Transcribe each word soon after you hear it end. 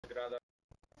Sagrada.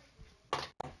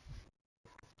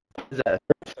 Is that?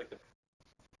 It's like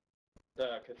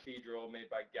the cathedral made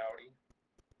by Gaudi.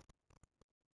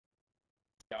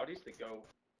 Gaudi's the goat.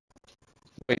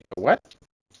 Wait, what?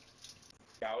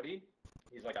 Gaudi?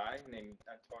 He's like a guy named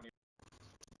Antonio.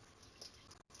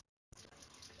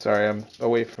 Sorry, I'm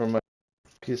away from my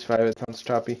PS5. It sounds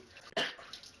choppy.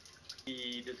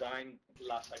 He designed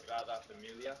La Sagrada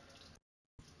Familia.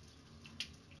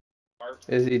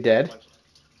 Is he dead?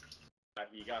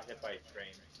 He got hit by a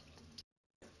train.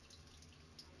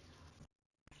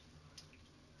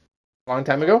 Long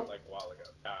time ago? Like a while ago.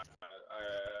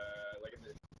 Like in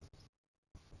the...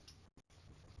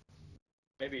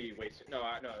 Maybe wait. No,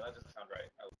 that doesn't sound right.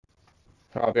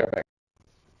 I'll be right back.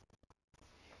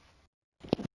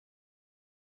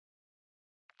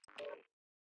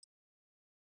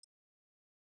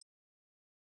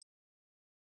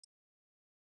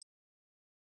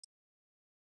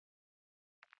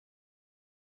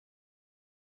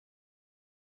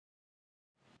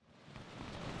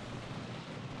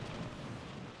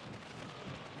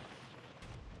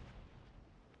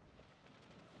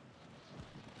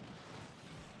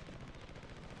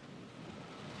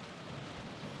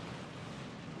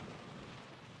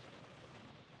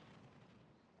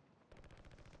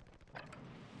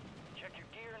 Check your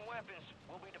gear and weapons.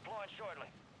 We'll be deploying shortly.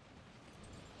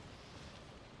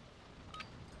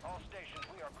 All stations,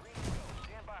 we are green to go.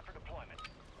 Stand by for deployment.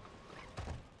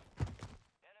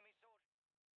 Enemy soldiers.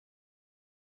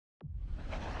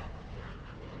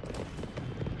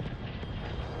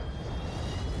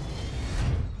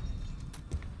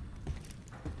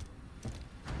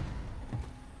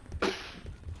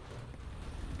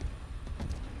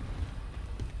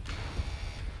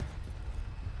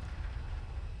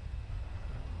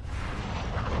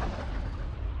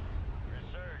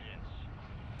 Resurgence.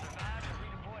 Survive and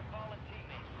redeploy fallen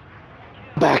teammates.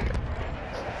 Back.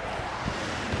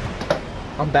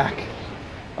 I'm back.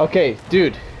 Okay,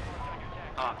 dude.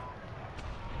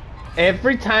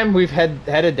 Every time we've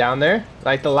headed down there,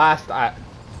 like the last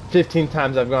 15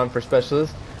 times I've gone for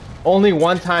specialists, only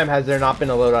one time has there not been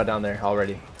a loadout down there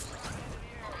already.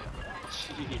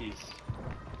 Jeez.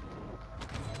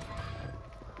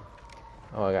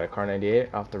 Oh, I got a Car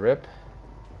 98 off the rip.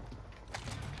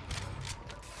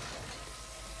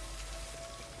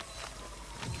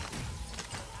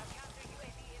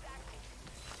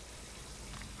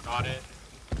 Got it.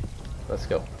 Let's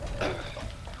go. Boom,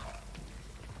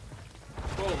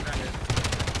 got it.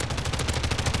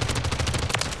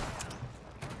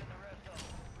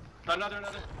 Another.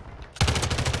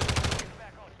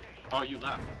 Oh, you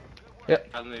left. Yep.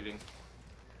 I'm leaving.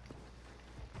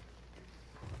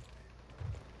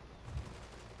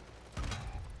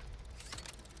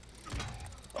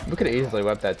 We could have easily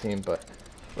wiped that team, but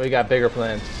we got bigger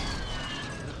plans.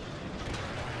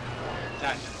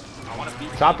 Dad, I want to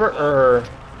beat Chopper people. or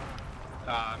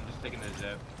I'm just taking the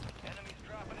zip. Enemies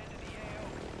dropping into the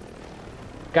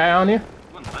AO. guy on you?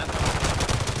 One left.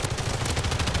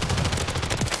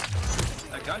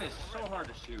 That gun is so hard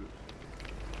to shoot.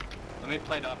 Let me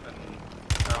plate up and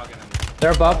they're all gonna...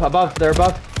 They're above, they're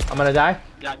above. I'm gonna die.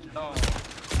 Yeah, oh.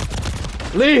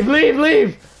 Leave!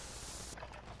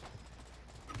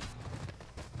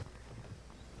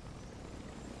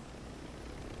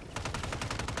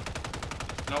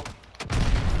 Nope.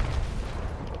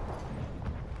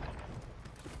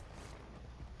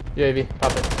 UAV,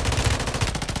 pop it.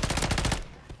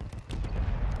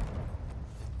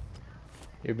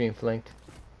 You're being flanked.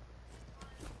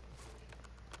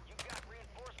 You've got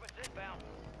reinforcements inbound.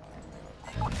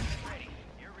 Ready.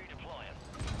 You're redeploying.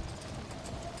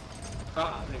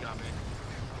 Ah, they got me.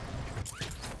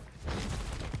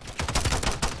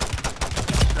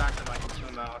 Distracted, I can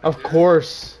zoom out. Of dude.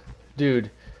 course,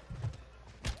 dude.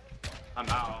 I'm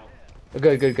out.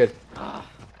 Good. Ah.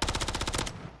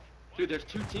 Dude, there's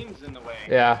two teams in the way.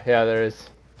 Yeah, there is.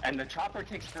 And the chopper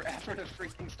takes forever to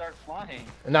freaking start flying.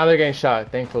 And now they're getting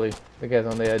shot, thankfully. The guy's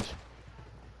on the edge.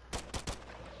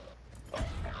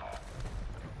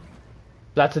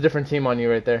 That's a different team on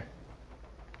you right there.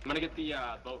 I'm gonna get the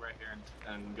boat right here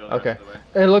and go the Okay. rest of the way.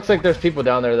 It looks like there's people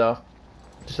down there though.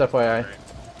 Just FYI. Great.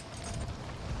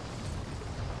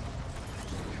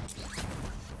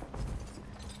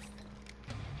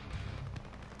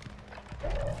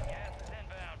 Gas is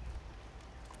inbound.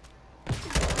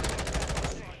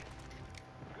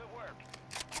 Good work.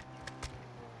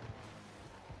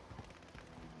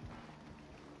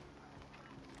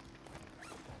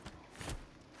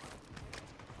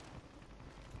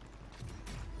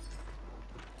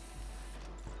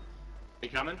 You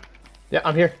coming? Yeah,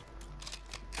 I'm here.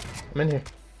 I'm in here.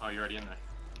 Oh, you're already in there.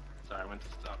 Sorry, I went to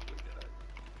stop to get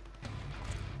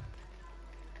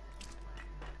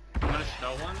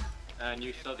stow one, and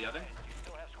you stow the other. You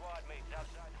still have squad mates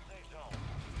outside the safe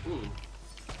zone.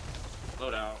 Ooh.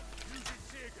 Load out.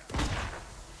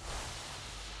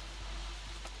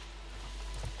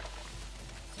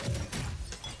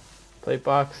 Plate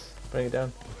box. Bring it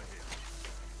down.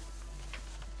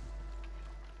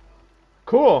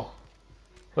 Cool.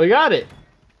 We got it.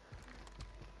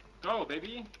 Go,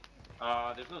 baby.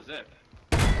 There's no zip.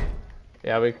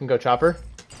 Yeah, we can go chopper.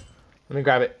 Let me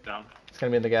grab it. Down. It's gonna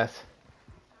be in the gas.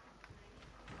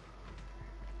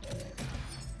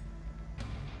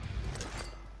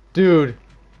 Dude.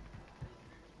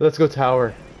 Let's go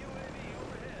tower.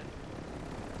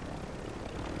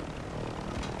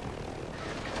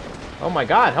 Oh my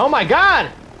god. Oh my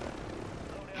god!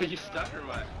 Are you stuck or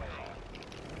what?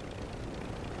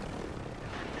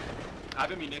 I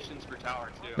have munitions for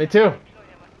tower too. Me too.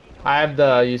 I have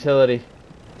the utility.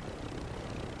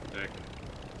 Sick.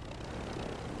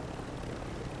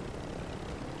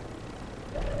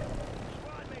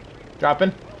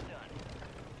 Dropping.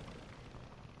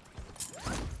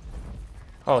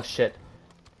 Oh shit.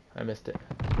 I missed it.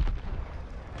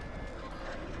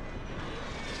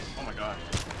 Oh my god.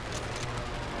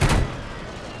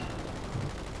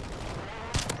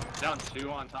 Down 2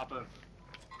 on top of.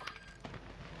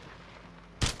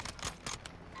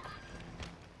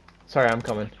 Sorry, I'm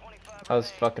coming. I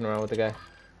was fucking around with the guy.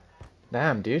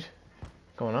 Damn, dude.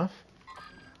 Going off?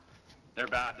 They're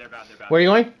bad, they're bad, they're bad. Where are you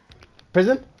going?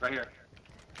 Prison? Right here.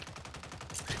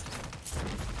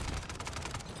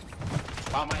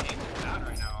 Wow, my aim is bad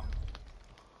right now.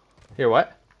 Here,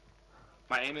 what?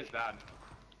 My aim is bad.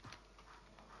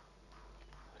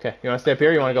 Okay, you wanna stay up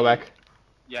here or you wanna go back?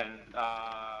 Yeah,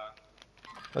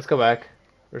 Let's go back.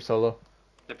 We're solo.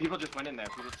 the people just went in there.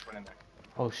 People just went in there.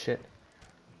 Oh shit.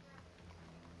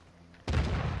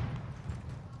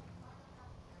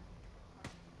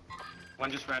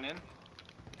 One just ran in.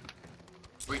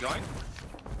 Where you going?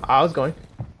 I was going.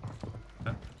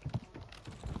 Okay.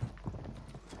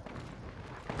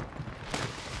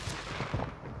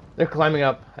 They're climbing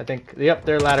up, I think. Yep,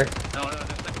 they're ladder. No, they're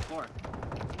second floor.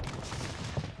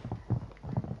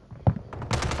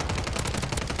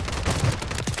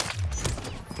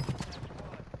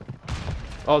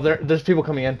 Oh, there's people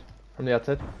coming in from the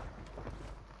outside.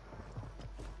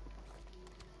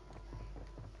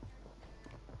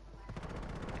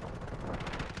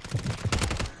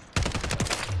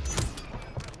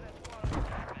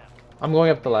 I'm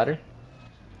going up the ladder.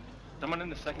 Someone in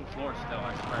the second floor still,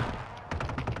 I swear.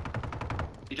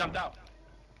 He jumped out.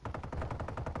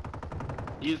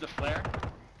 He used a flare.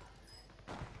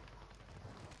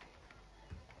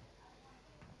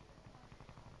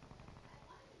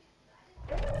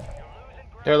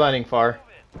 They're landing far.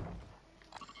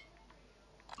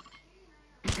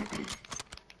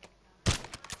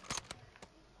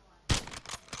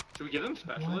 Should we give them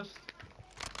specialists?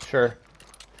 Sure.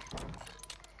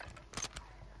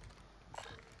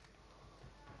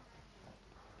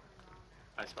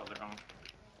 I spelled it wrong.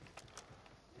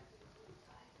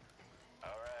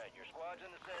 Alright, your squad's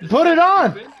in the safe Put it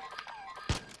on! Stupid.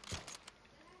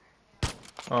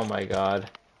 Oh my god.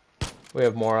 We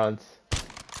have morons.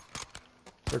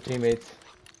 We're teammates.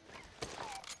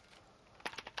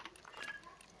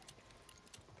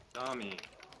 Dummy.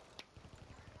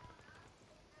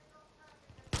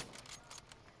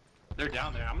 They're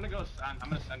down there. I'm gonna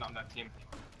send on that team.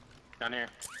 Down here.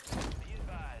 Be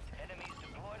advised, enemies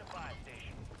deployed a buy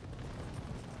station.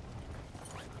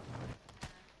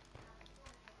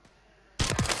 Use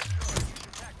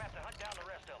your tac map to hunt down the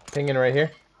rest of them. Pinging right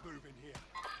here.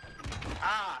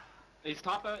 Ah!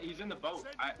 He's in the boat.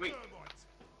 Wait.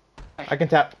 I can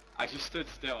tap. I just stood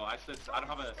still. I don't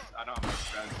have a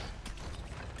stress.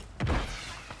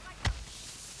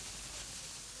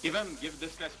 Give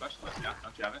this guy specialist, yeah?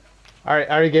 Don't you have it? Alright,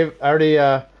 I already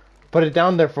put it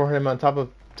down there for him on top of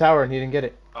tower and he didn't get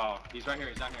it. Oh, he's right here,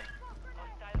 he's down here.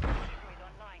 Hostile droid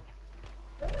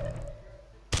online.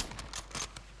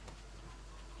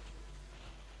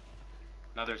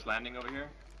 Now there's landing over here.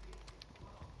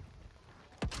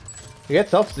 You get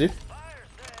self, dude. Fire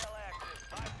sale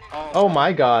active. Buy station Oh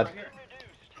my god. Right here.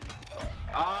 reduced.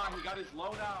 Ah, he got his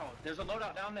loadout. There's a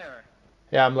loadout down there.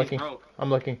 Yeah, I'm He's looking. broke. I'm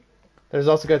looking. There's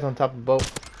also guys on top of the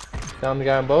boat. Down the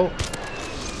guy on boat.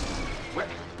 Where?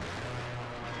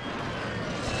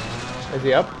 Is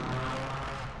he up? Enemies are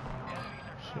dropping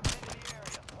into the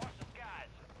area. Watch the skies.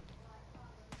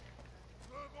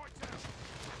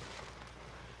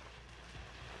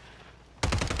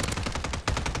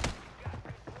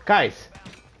 Guys,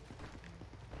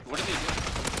 What are they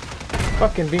doing?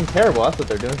 fucking being terrible. That's what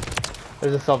they're doing.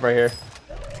 There's a self right here.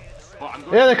 Well, I'm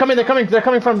Yeah, they're coming from.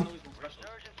 Surgeon's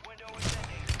window is down.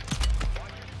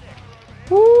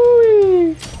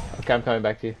 Woo! Okay, I'm coming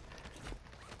back to you.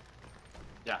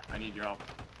 Yeah, I need your help.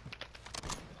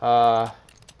 Right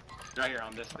here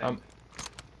on this thing.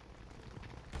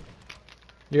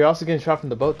 You're also getting shot from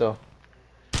the boat, though.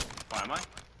 Oh, am I?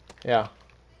 Yeah.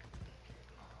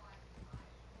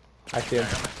 I see him.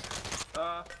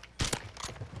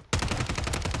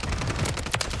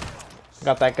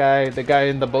 Got that guy. The guy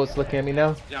in the boat's looking at me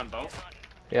now. Is he on boat?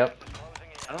 Yep.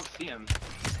 I don't see him.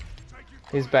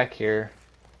 He's back here.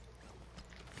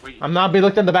 Wait. I'm not being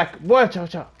looked in the back. Watch out,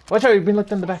 watch out. Watch out, you're being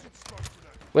looked in the back.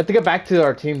 We have to get back to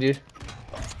our team, dude.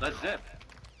 Let's zip.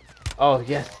 Oh,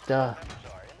 yes, duh.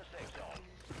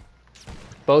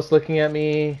 Boat's looking at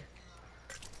me.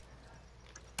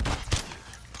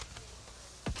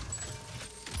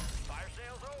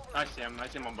 I see him. I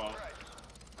see him on boat.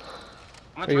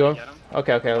 I'm Are gonna you try going? to get him.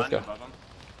 Okay, okay, let's go. Above him.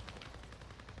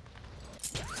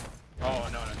 Oh,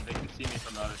 no, no. They can see me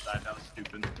from the other side. That was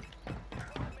stupid.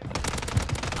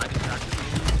 I distracted me.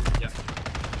 Yeah.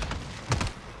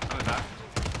 Coming back.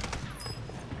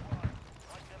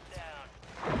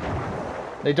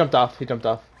 They jumped off. He jumped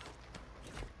off.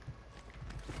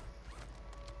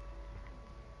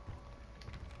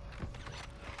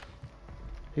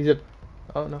 He's a...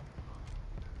 Oh, no.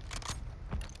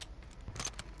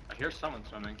 I hear someone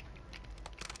swimming.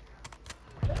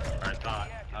 Or I thought.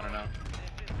 I don't know.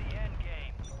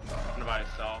 I'm gonna buy a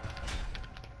cell.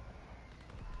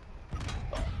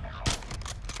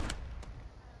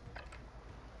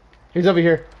 He's over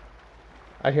here.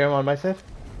 I hear him on my side.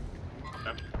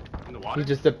 Yep. In the water? He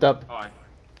just dipped up. Oh, I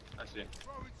see.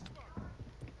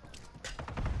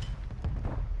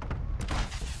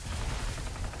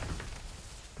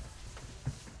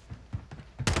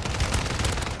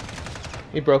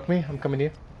 He broke me. I'm coming to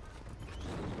you.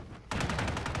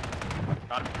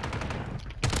 Got him.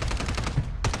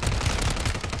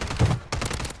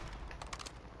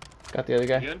 Got the other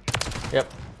guy. You good?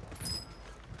 Yep.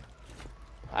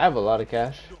 I have a lot of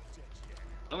cash. There's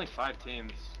only 5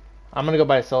 teams. I'm gonna go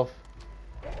by myself.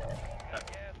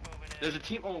 There's a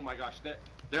team. Oh my gosh.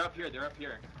 They're up here. They're up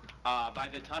here. By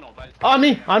the tunnel. By the tunnel. On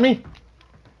me! On me!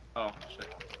 Oh,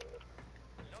 shit.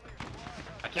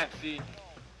 I can't see.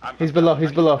 He's below,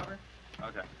 he's below.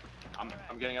 Okay.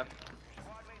 I'm getting up.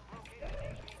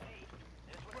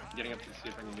 Getting up to see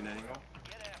if I can get an angle.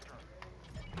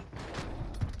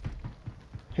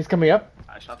 He's coming up.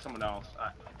 I shot someone else.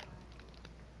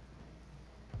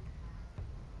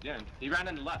 Yeah, he ran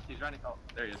in the left. He's running. Oh,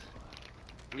 there he is.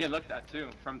 I'm getting looked at too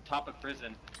from top of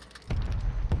prison.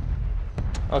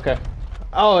 Okay.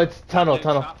 Oh, it's tunnel, Getting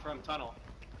tunnel. shot from tunnel.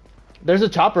 There's a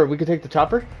chopper. We could take the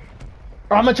chopper.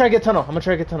 Or I'm gonna try to get tunnel. I'm gonna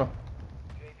try to get tunnel.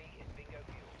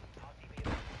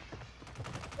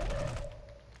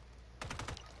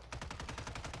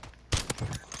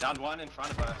 Down one in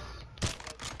front of us.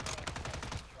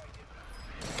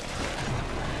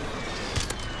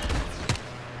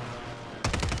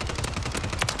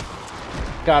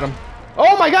 Got him.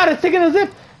 Oh my god, it's taking a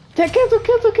zip! Cancel,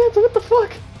 cancel, cancel, what the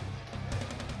fuck?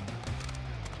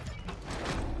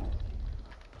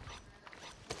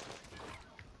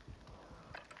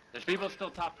 There's people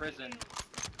still top prison.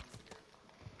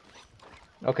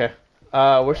 Okay.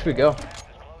 Where should we go?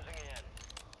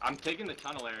 I'm taking the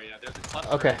tunnel area. There's a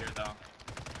cluster Okay. right here though.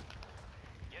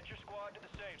 Get your squad to the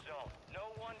safe zone. No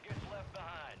one gets left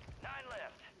behind. 9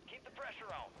 left. Keep the pressure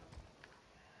on.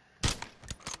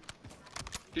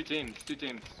 2 teams. 2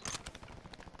 teams.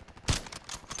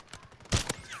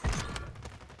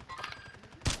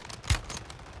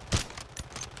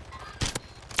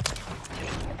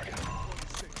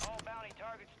 All bounty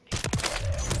targets. Good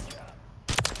job.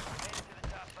 Made it to the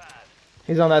top 5.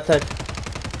 He's on that side.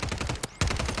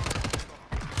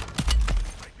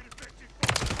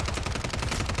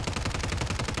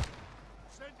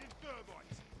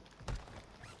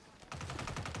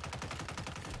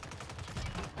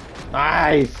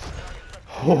 Nice!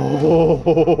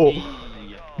 Oh.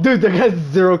 Dude, the guy has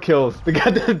 0 kills. The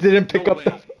guy that didn't pick No up way.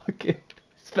 the fucking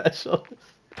special.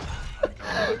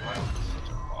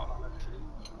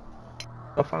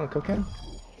 Oh, found cocaine?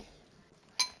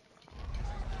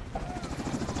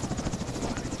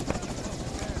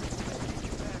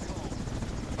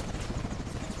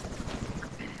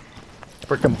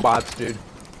 Freaking bots, dude.